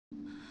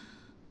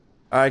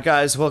Alright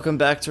guys, welcome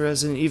back to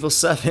Resident Evil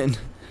 7.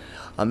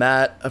 I'm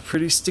at a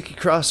pretty sticky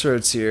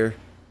crossroads here.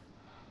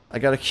 I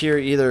gotta cure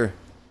either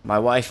my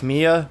wife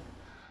Mia,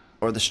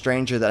 or the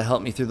stranger that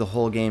helped me through the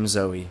whole game,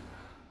 Zoe.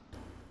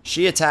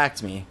 She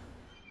attacked me.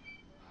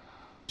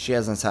 She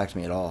hasn't attacked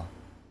me at all.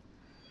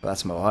 But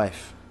that's my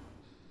wife.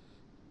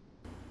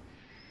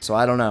 So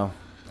I don't know.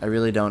 I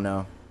really don't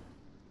know.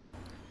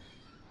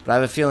 But I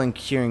have a feeling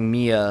curing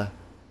Mia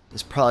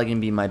is probably gonna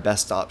be my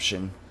best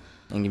option.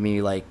 And give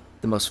me like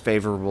the most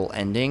favorable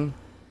ending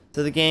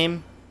to the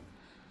game.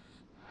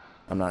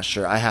 I'm not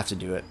sure. I have to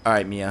do it.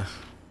 Alright, Mia.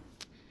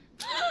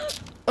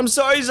 I'm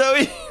sorry,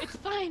 Zoe! It's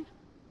fine.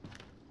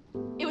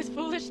 It was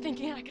foolish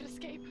thinking I could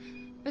escape.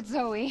 But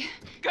Zoe...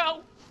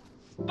 Go!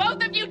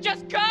 Both of you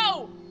just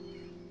go!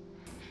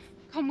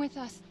 Come with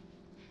us.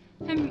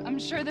 I'm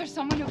sure there's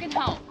someone who can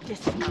help.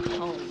 This is my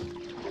home.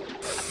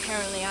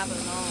 Apparently I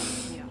belong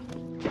here.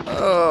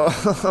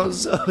 Oh,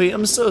 Zoe,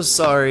 I'm so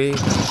sorry.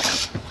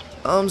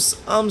 I'm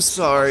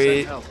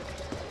sorry.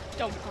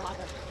 Don't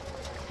bother.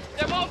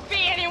 There won't be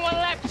anyone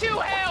left to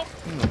help!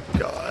 Oh,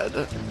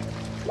 God.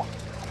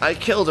 I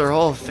killed her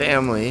whole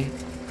family.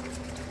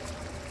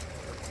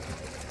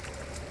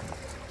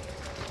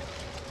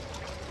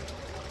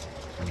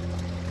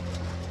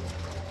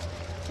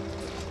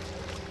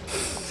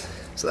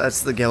 So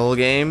that's the whole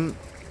game.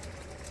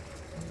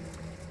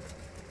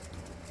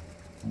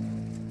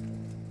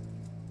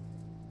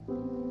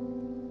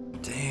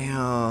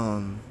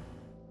 Damn.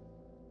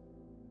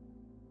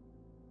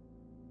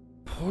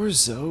 Poor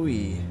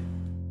Zoe.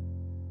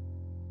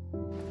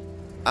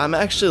 I'm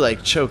actually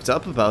like choked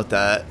up about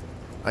that.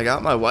 I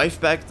got my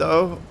wife back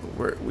though.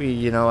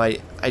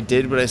 I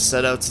did what I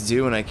set out to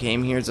do when I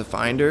came here to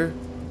find her.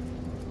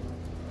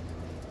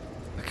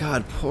 But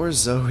God, poor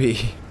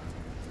Zoe.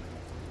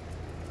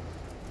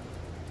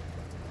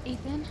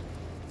 Ethan?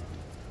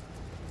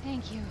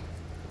 Thank you.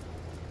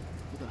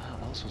 Who the hell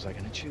else was I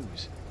gonna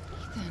choose?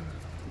 Ethan.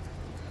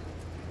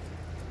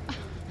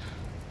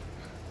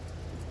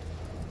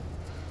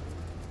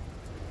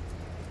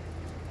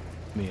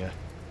 Mia,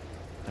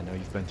 I know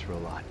you've been through a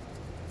lot.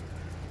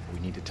 We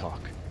need to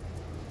talk.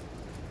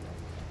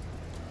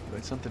 You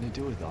had something to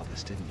do with all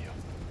this, didn't you?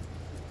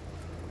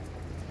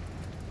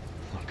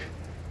 Look,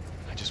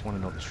 I just want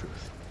to know the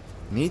truth.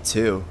 Me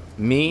too.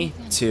 Me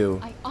Ethan, too.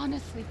 I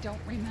honestly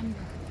don't remember.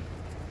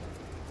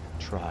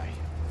 Try.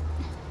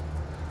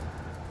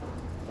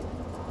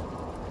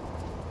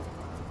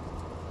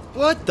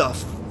 What the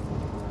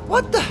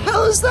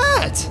hell is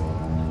that?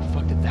 How the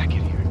fuck did that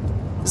get here?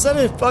 Is that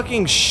a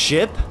fucking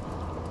ship?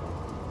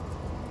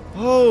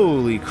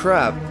 Holy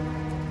crap.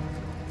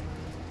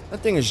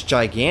 That thing is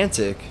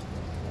gigantic.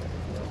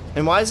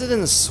 And why is it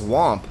in the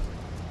swamp?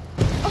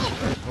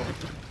 Oh,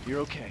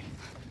 you're okay.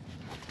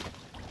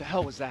 What the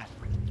hell was that?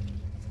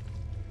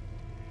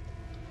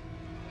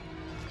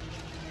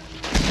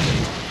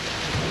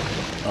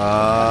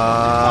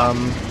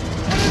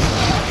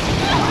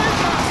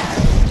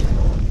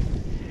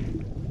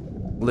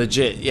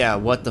 Legit, yeah,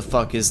 what the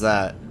fuck is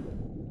that?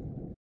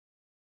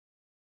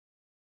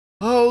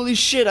 Holy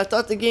shit, I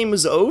thought the game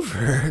was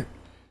over.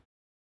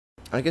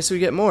 I guess we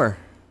get more.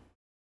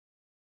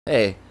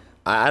 Hey,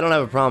 I don't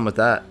have a problem with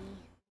that.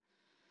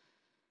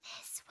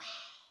 This way.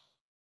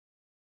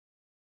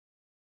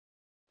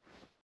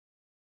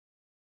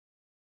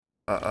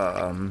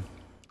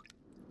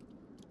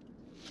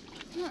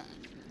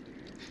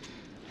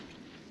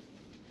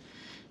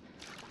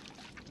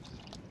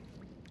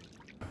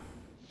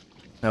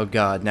 Oh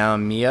God, now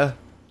I'm Mia?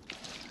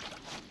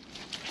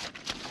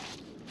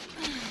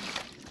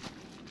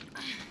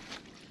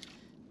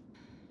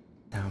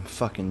 Now I'm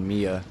fucking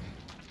Mia.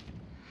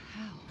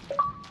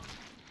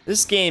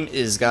 This game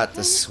is got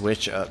the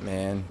switch up,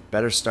 man.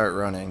 Better start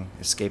running.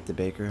 Escape the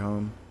Baker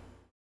home.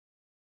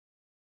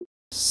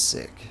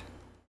 Sick.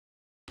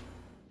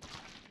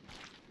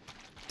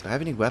 Do I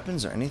have any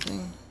weapons or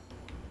anything?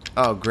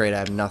 Oh great, I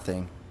have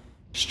nothing.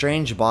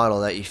 Strange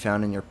bottle that you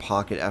found in your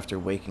pocket after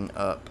waking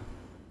up.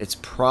 It's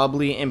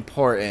probably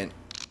important.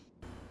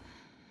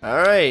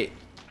 Alright.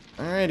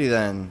 Alrighty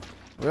then.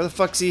 Where the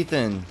fuck's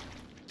Ethan?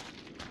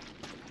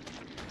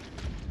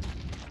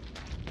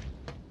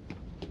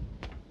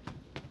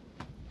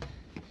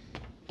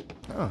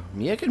 Oh,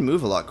 Mia could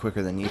move a lot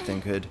quicker than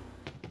Ethan could.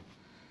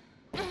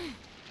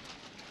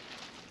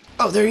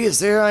 Oh, there he is.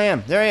 There I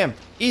am. There I am.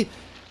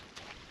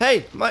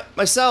 Hey,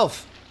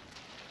 myself.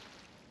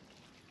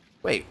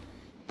 Wait.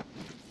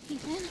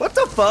 Ethan? What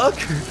the fuck?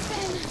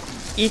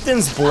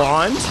 Ethan's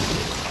blonde?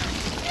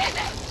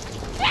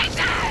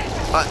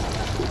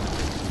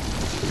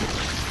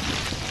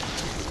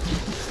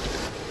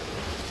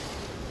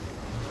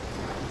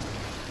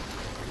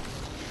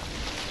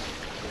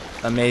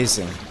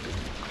 Amazing.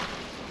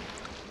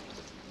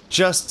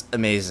 Just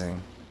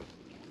amazing.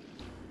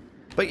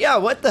 But yeah,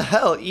 what the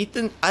hell?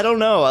 Ethan, I don't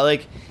know.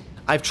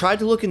 I've tried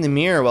to look in the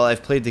mirror while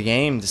I've played the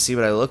game to see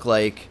what I look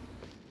like.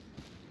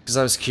 Because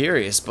I was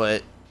curious,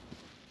 but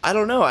I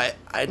don't know. I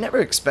never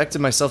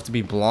expected myself to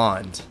be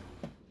blonde.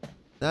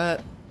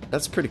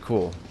 That's pretty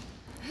cool.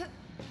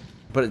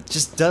 but it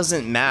just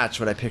doesn't match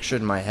what I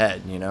pictured in my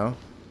head, you know?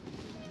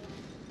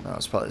 Oh,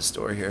 it's probably this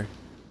door here.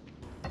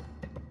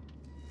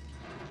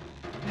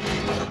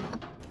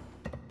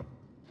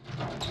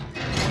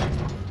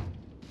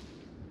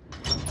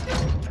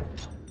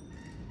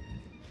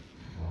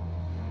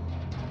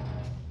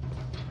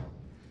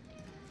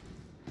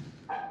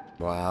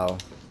 Wow.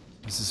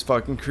 This is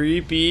fucking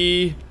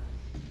creepy.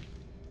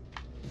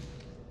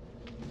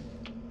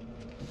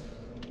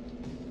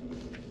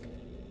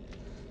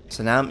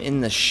 So now I'm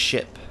in the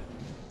ship.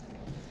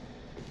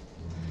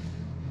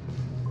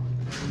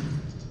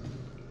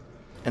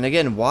 And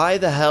again, why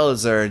the hell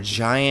is there a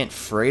giant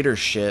freighter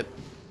ship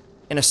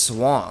in a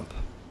swamp?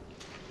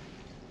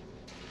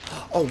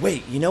 Oh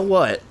wait, you know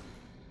what?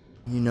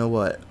 You know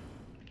what?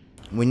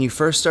 When you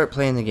first start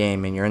playing the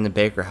game and you're in the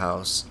Baker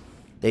house,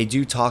 they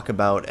do talk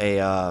about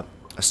a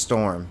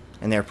storm,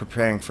 and they're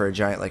preparing for a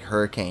giant like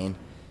hurricane.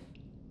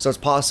 So it's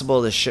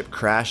possible the ship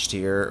crashed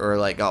here or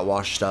like got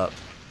washed up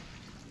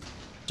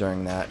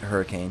during that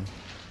hurricane.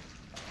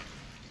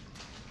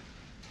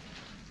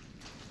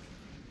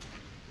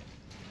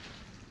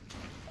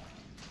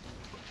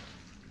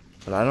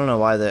 But I don't know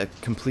why the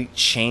complete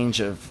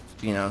change of,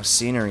 you know,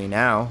 scenery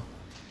now.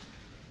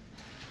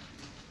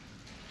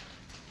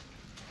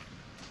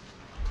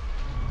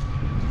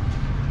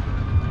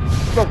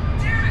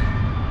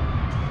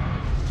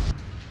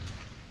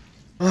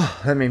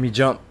 Oh, that made me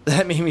jump.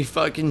 That made me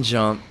fucking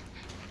jump.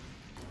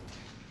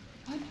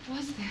 What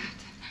was that?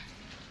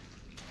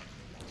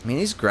 I mean,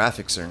 these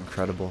graphics are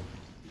incredible.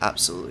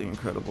 Absolutely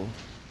incredible.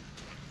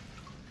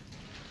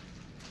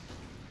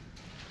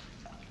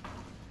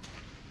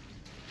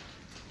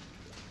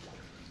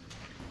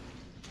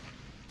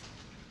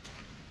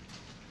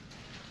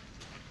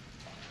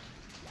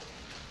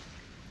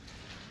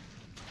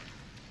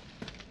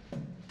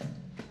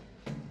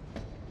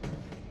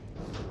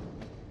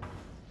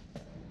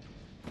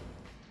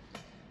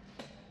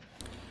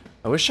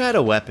 I wish I had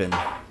a weapon.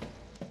 I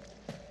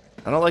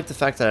don't like the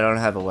fact that I don't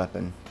have a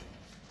weapon.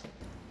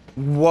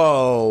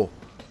 Whoa.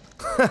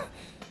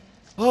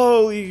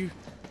 Holy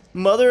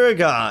mother of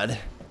God.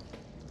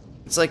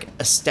 It's like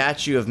a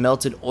statue of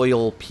melted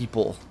oil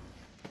people.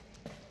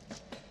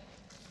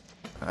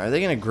 Are they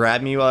gonna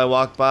grab me while I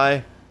walk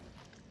by?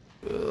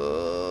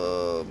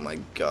 Oh my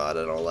God,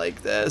 I don't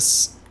like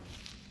this.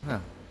 Huh.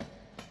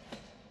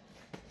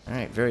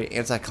 Alright, very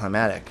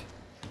anticlimactic.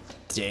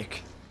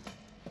 Dick.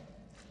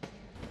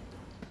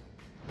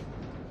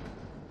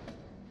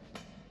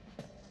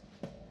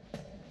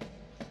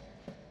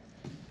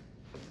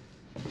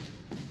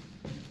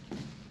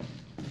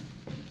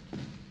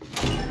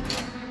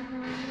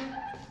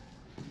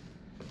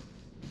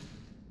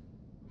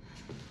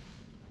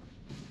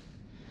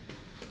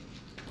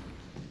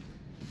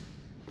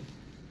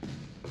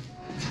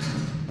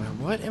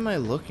 What am I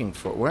looking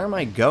for? Where am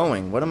I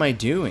going? What am I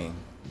doing?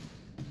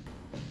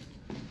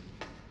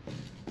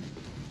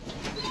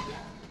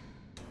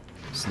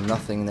 There's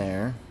nothing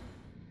there.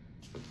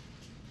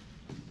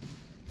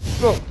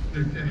 Oh.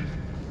 They're dead.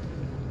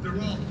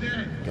 They're all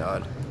dead.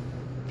 God.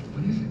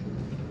 What is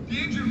it? The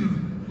engine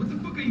room. What the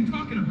fuck are you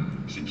talking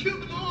about? She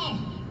killed them all.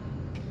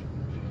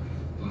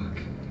 Fuck.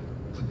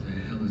 What the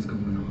hell is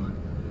going on?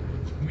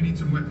 We need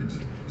some weapons.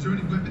 Is there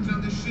any weapons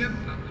on this ship?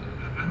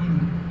 I don't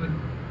know, but...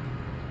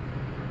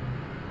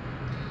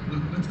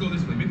 Look, let's go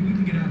this way. Maybe we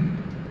can get out of here.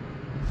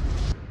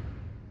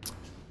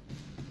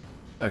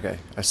 Okay,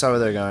 I saw where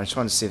they're going. I just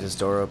wanted to see if this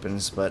door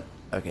opens, but...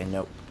 Okay,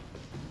 nope.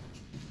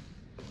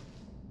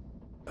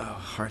 Oh,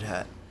 hard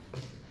hat.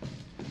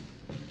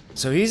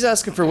 So he's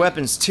asking for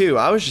weapons too.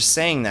 I was just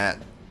saying that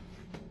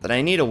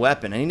I need a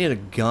weapon. I need a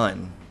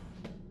gun.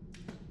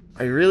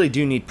 I really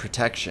do need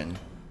protection.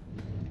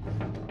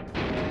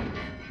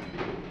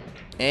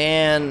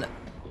 And...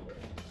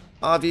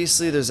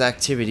 obviously there's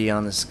activity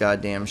on this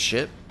goddamn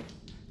ship.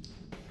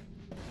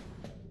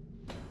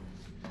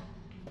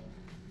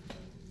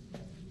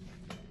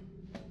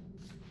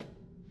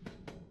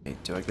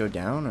 Do I go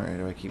down or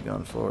do I keep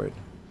going forward?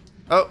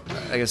 Oh,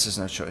 I guess there's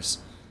no choice.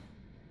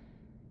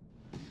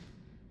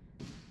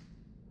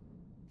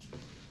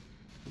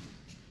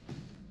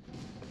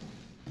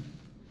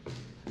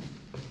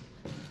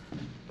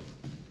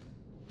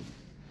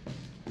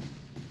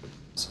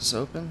 Is this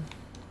open?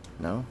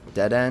 No?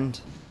 Dead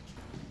end?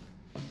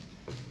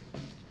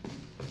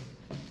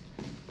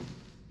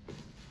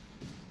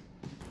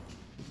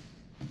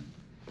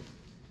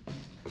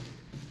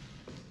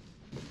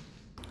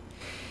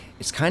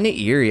 It's kind of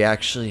eerie,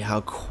 actually,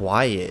 how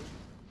quiet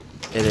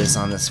it is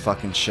on this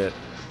fucking ship.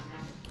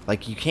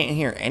 Like, you can't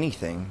hear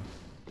anything.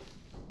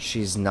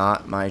 She's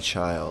not my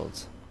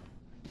child.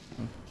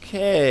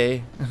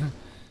 Okay.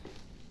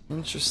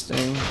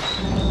 Interesting.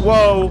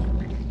 Whoa!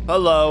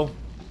 Hello.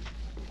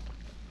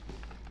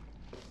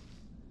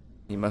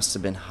 He must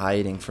have been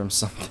hiding from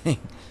something.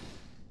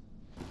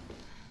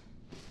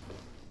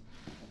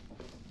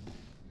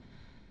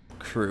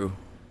 Crew.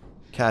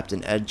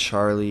 Captain Ed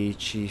Charlie,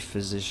 Chief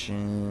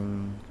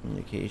Physician,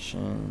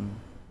 Communication.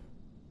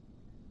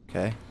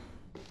 Okay.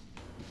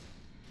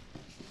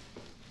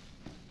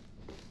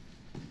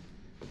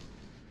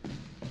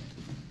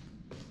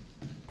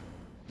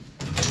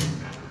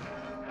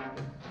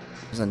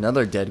 There's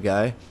another dead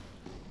guy.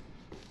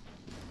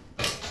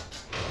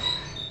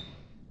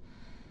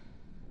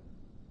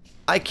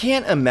 I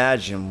can't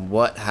imagine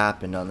what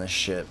happened on this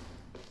ship.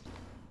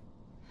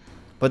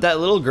 But that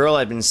little girl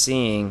I've been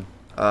seeing,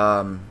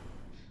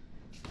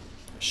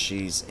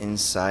 she's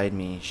inside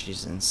me.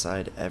 She's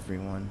inside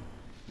everyone.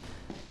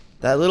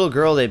 That little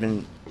girl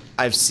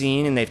I've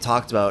seen and they've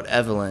talked about,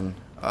 Evelyn.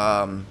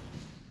 I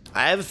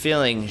have a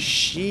feeling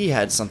she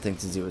had something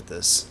to do with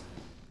this.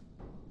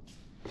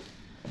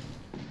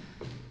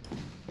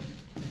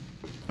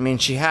 I mean,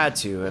 she had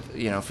to, if,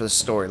 you know, for the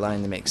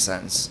storyline to make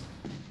sense.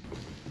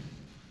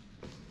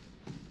 Oh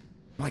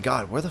my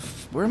God,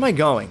 where am I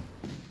going?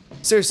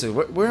 Seriously,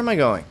 where am I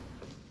going?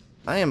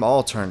 I am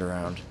all turned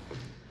around.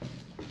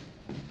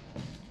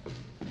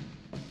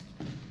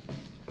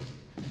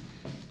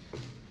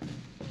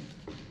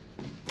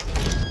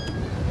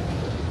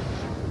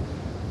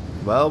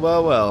 Well,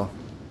 well, well.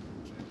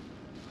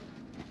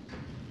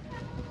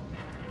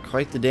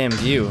 Quite the damn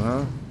view,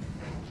 huh?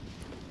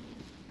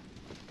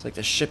 It's like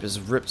the ship is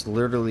ripped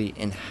literally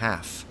in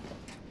half.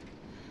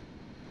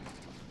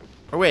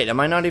 Or wait, am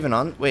I not even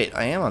on? Wait,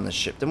 I am on the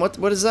ship. Then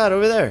what is that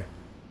over there?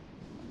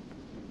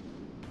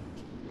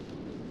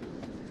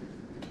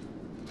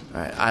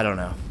 Alright, I don't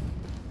know.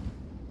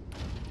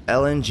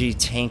 LNG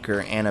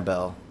tanker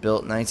Annabelle,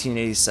 built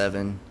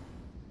 1987.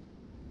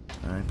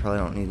 I probably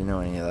don't need to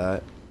know any of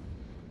that.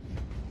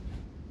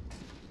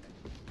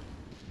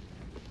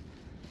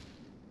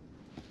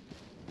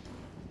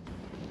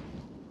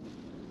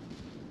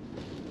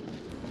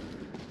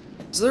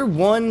 Is there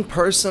one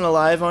person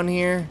alive on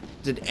here?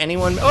 Did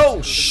anyone?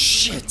 Oh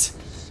shit!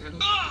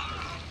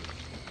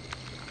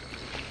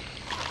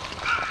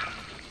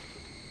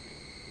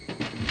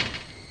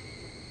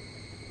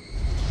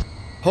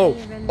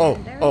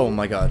 Oh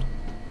my God.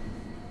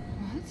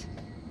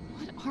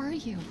 What are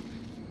you?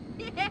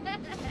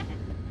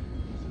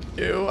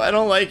 Ew, I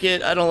don't like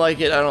it. I don't like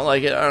it. I don't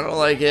like it. I don't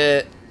like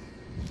it.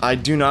 I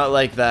do not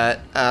like that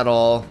at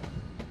all.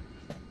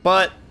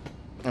 But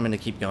I'm gonna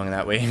keep going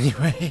that way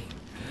anyway.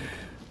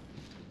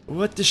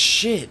 What the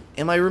shit?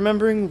 Am I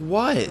remembering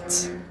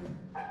what?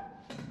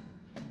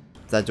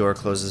 That door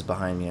closes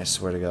behind me, I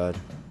swear to God.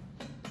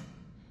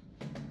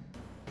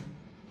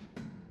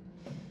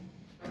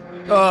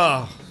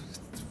 Oh,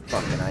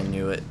 fucking, I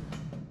knew it.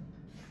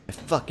 I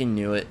fucking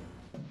knew it.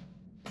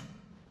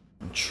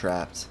 I'm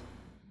trapped.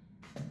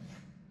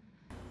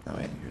 Oh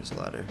wait, here's a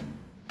ladder.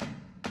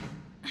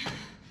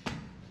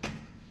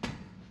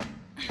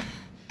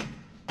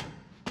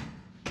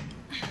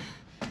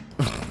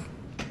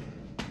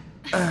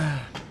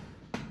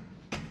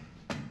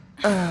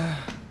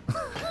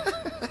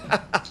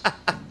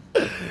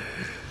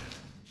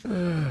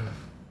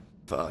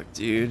 Fuck,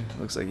 dude.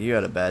 Looks like you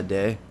had a bad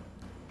day.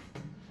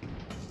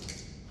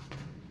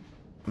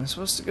 Am I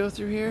supposed to go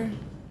through here?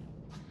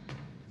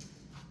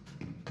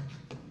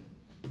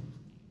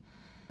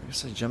 I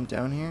guess I jump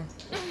down here.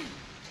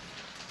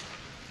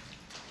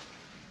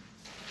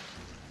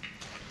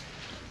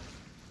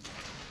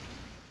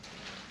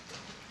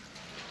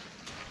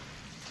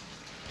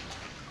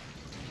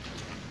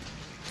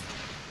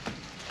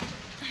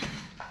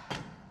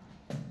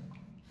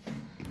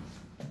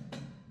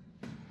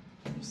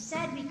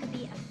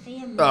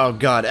 Oh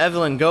God,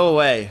 Evelyn, go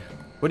away.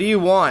 What do you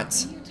want?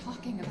 What are you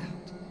talking about?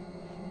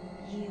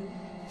 You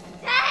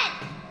said.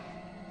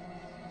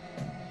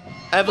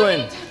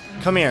 Evelyn,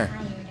 come here.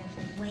 Tired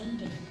of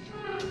waiting.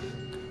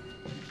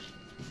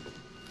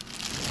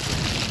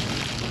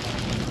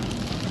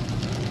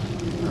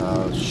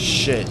 Oh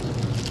shit. I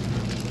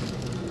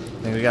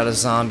think we got a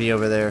zombie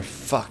over there.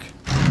 Fuck.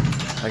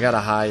 I gotta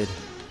hide.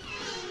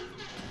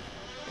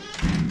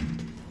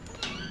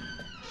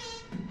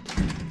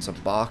 It's a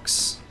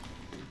box.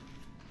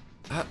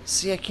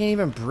 See, I can't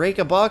even break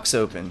a box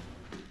open.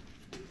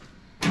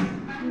 Okay,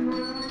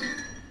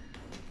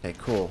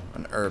 cool.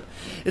 An herb.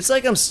 It's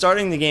like I'm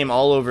starting the game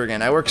all over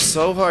again. I worked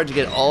so hard to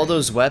get all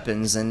those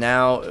weapons, and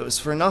now it was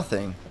for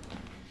nothing.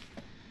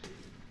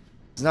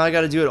 So now I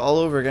gotta do it all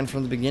over again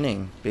from the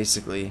beginning,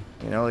 basically.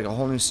 You know, like a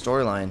whole new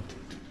storyline.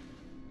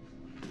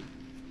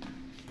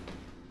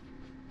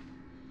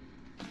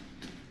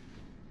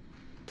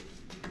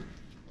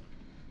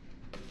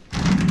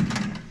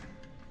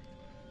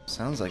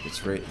 Sounds like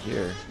it's right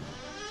here.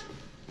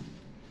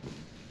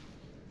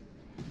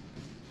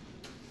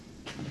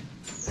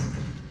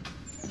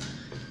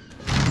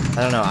 I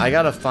don't know, I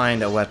gotta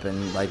find a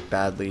weapon, like,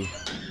 badly.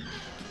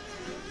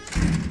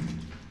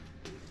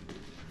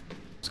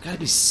 There's gotta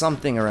be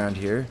something around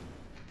here.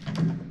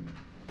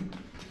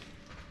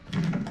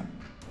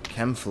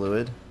 Chem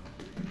fluid.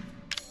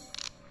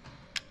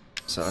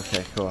 So,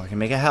 okay, cool. I can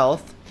make a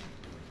health.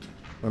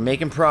 We're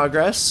making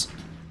progress.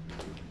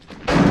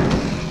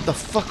 What the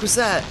fuck was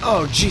that?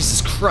 Oh,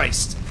 Jesus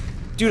Christ.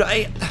 Dude,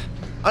 I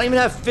don't even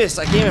have fists.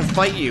 I can't even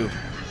fight you.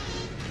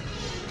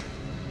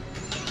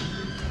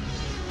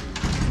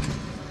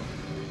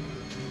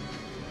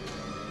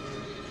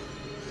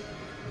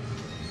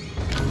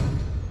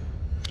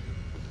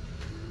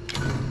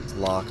 It's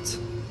locked.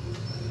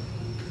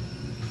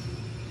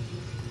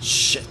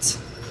 Shh. shit.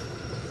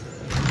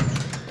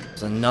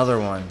 There's another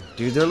one.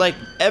 Dude, they're like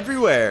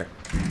everywhere.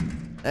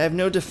 I have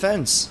no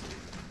defense.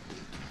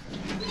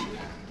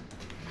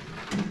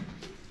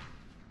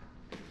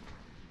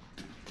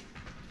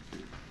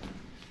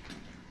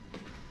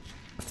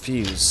 A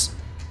fuse.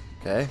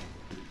 Okay.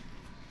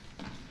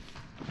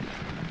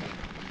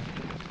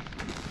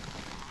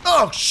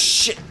 Oh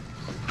shit!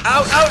 Ow,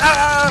 ow,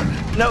 ow,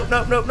 ow! No,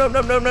 no, no, no,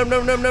 no, no, no,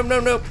 no, no, no, no,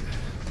 no.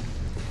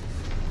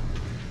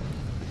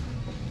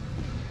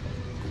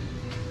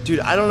 Dude,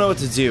 I don't know what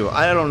to do.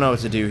 I don't know what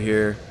to do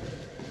here.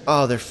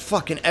 Oh, they're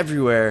fucking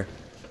everywhere.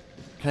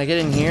 Can I get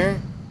in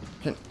here?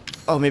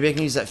 Oh, maybe I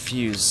can use that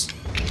fuse.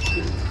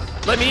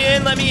 Let me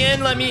in, let me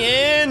in, let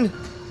me in!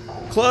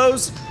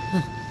 Close.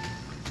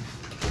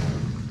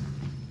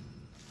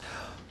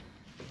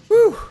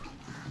 Whew.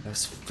 That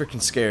was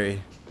freaking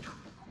scary.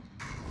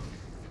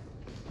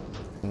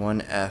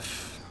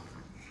 1F.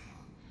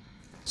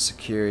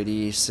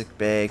 Security, sick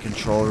bay,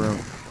 control room.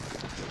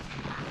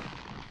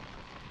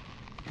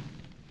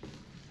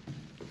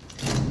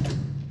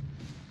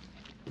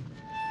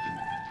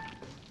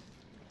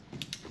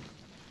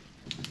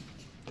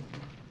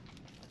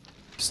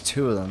 There's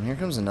two of them. Here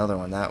comes another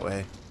one that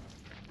way.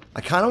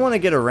 I kind of want to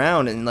get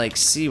around and like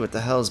see what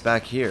the hell is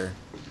back here.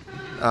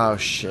 Oh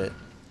shit.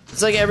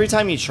 It's like every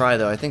time you try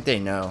though, I think they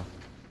know.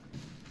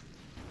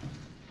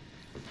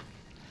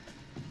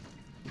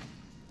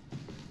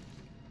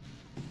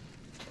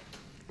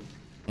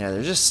 Yeah,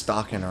 they're just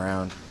stalking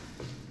around.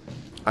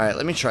 Alright,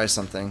 let me try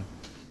something.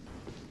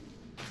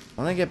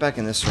 I want to get back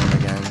in this room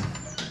again.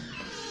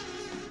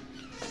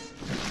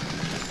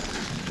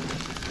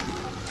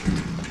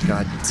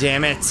 God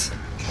damn it.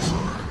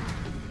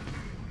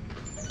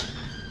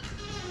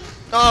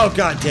 Oh,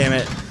 god damn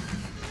it.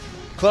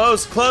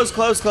 Close, close,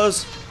 close,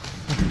 close.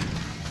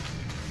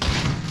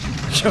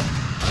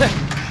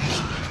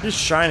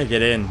 Just trying to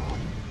get in.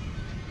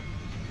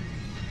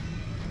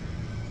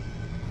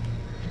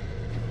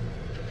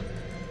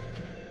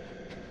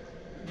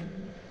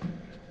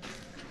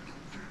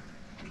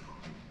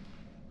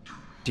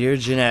 Dear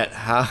Jeanette,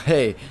 how,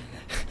 hey,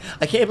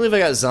 I can't believe I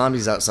got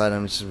zombies outside.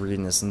 I'm just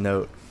reading this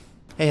note.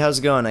 Hey, how's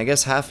it going? I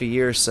guess half a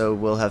year or so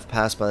will have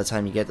passed by the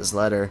time you get this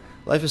letter.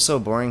 Life is so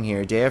boring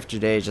here, day after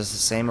day, just the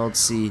same old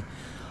sea.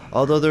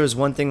 Although there is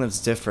one thing that's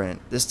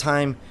different. This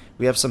time,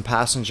 we have some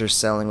passengers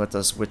sailing with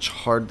us, which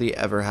hardly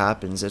ever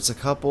happens. It's a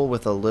couple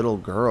with a little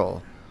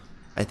girl.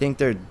 I think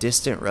they're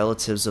distant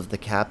relatives of the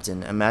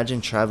captain.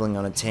 Imagine traveling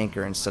on a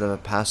tanker instead of a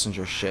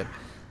passenger ship.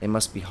 They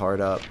must be hard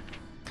up.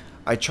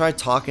 I tried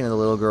talking to the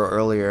little girl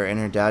earlier, and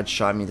her dad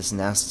shot me this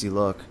nasty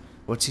look.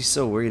 What's he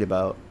so worried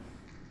about?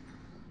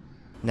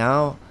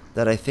 Now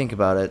that I think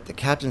about it, the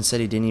captain said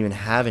he didn't even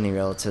have any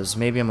relatives.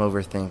 Maybe I'm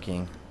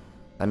overthinking.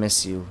 I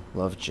miss you.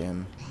 Love,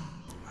 Jim.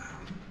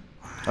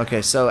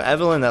 Okay, so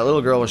Evelyn, that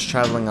little girl, was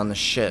traveling on the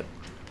ship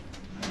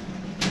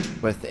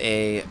with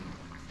a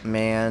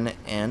man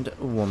and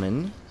a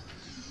woman.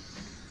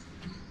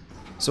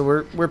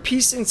 So we're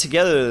piecing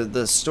together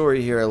the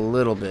story here a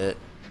little bit.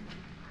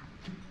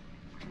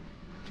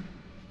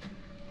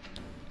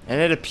 And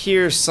it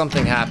appears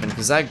something happened,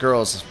 because that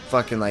girl's a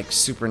fucking, like,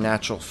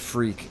 supernatural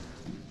freak.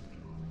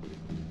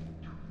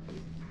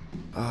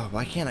 Oh,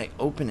 why can't I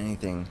open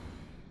anything?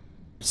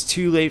 It's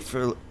too late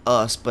for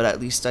us, but at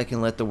least I can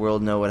let the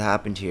world know what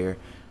happened here.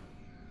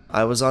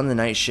 I was on the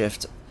night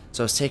shift,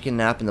 so I was taking a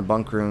nap in the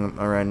bunk room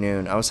around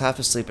noon. I was half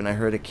asleep and I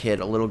heard a kid,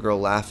 a little girl,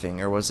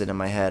 laughing, or was it in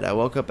my head? I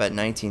woke up at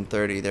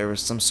 19:30. There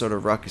was some sort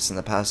of ruckus in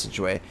the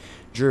passageway.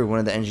 Drew, one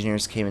of the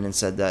engineers, came in and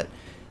said that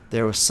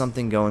there was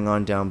something going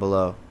on down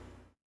below.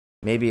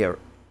 Maybe a...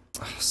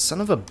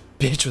 son of a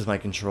bitch with my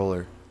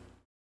controller.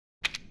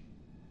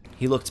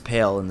 He looked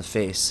pale in the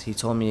face. He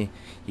told me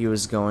he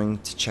was going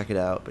to check it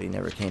out, but he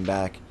never came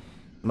back.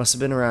 It must have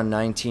been around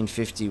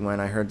 1950 when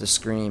I heard the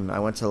scream. I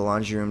went to the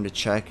laundry room to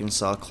check and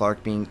saw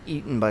Clark being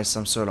eaten by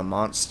some sort of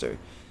monster.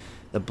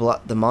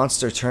 The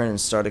monster turned and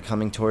started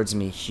coming towards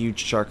me, huge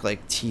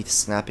shark-like teeth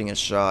snapping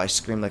its jaw. I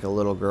screamed like a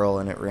little girl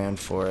and it ran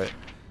for it.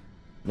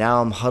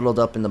 Now I'm huddled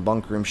up in the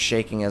bunk room,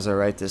 shaking as I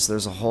write this.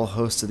 There's a whole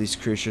host of these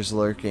creatures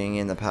lurking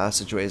in the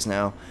passageways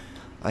now.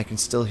 I can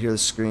still hear the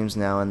screams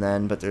now and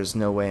then, but there's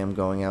no way I'm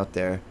going out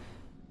there.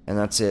 And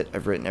that's it.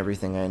 I've written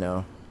everything I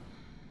know.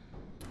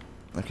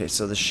 Okay,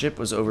 so the ship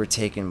was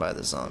overtaken by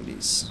the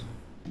zombies.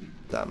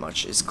 That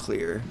much is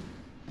clear.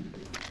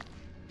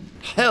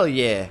 Hell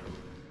yeah!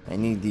 I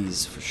need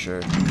these for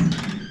sure.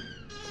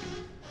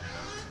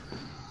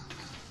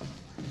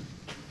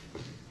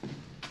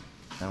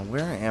 Now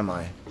where am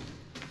I?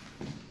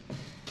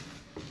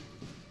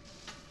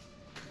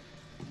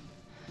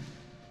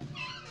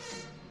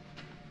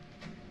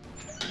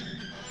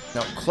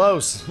 No,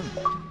 close.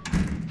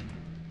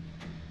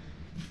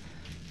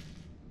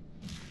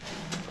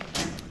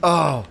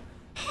 Oh,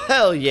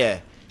 hell yeah.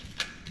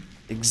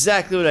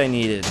 Exactly what I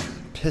needed.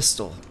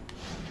 Pistol.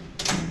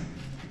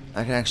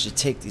 I can actually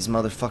take these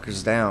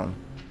motherfuckers down.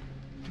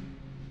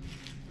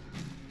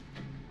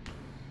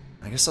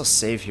 I guess I'll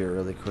save here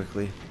really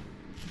quickly.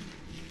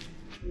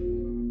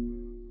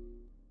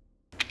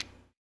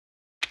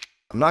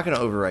 I'm not going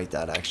to overwrite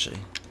that, actually.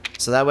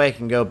 So that way I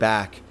can go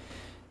back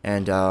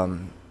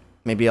and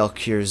maybe I'll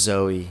cure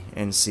Zoe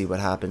and see what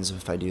happens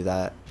if I do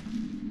that.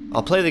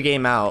 I'll play the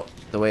game out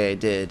the way I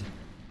did,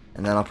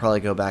 and then I'll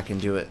probably go back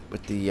and do it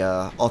with the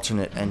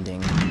alternate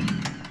ending.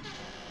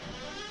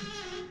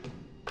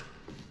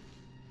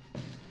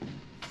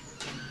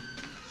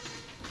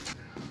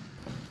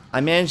 I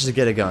managed to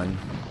get a gun.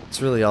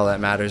 It's really all that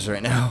matters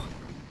right now.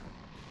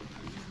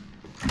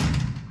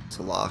 It's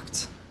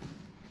locked.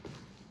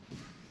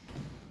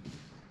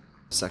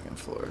 Second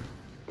floor.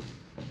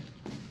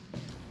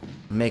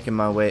 I'm making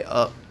my way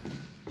up.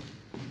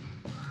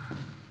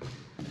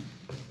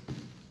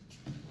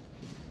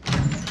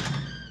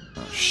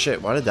 Oh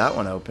shit, why did that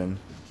one open?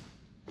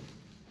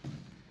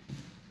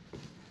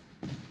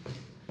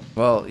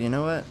 Well, you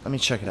know what? Let me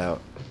check it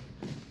out.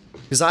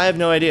 Because I have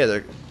no idea.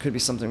 There could be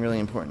something really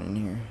important in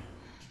here.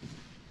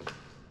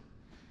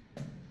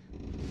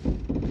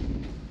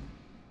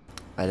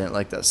 I didn't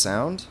like that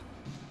sound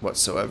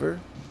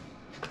whatsoever.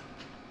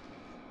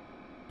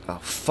 Oh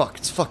fuck,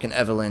 it's fucking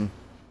Evelyn.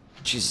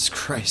 Jesus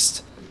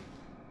Christ.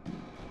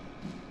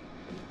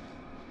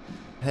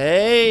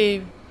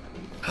 Hey!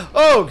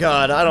 Oh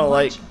god, I don't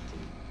like...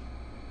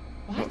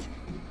 What?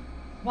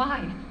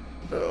 Why?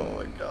 Oh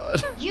my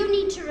god. You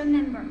need to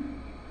remember,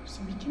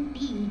 so we can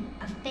be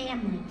a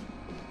family.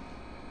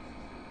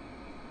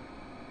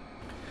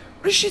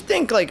 What does she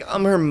think? Like,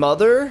 I'm her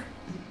mother?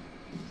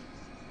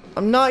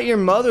 I'm not your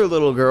mother,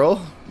 little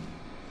girl.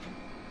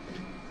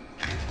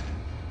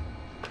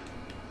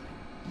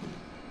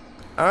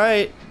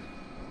 Alright.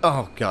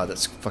 Oh god,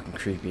 that's fucking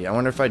creepy. I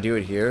wonder if I do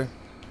it here,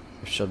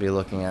 if she'll be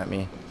looking at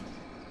me.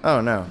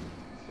 Oh no.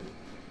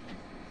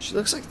 She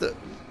looks like the...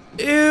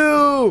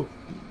 Ew!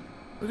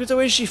 Look at the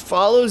way she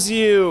follows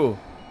you.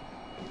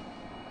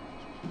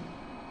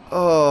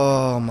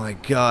 Oh my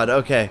god,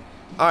 okay.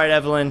 Alright,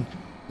 Evelyn.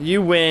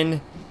 You win.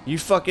 You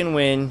fucking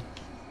win.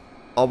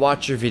 I'll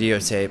watch your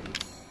videotape.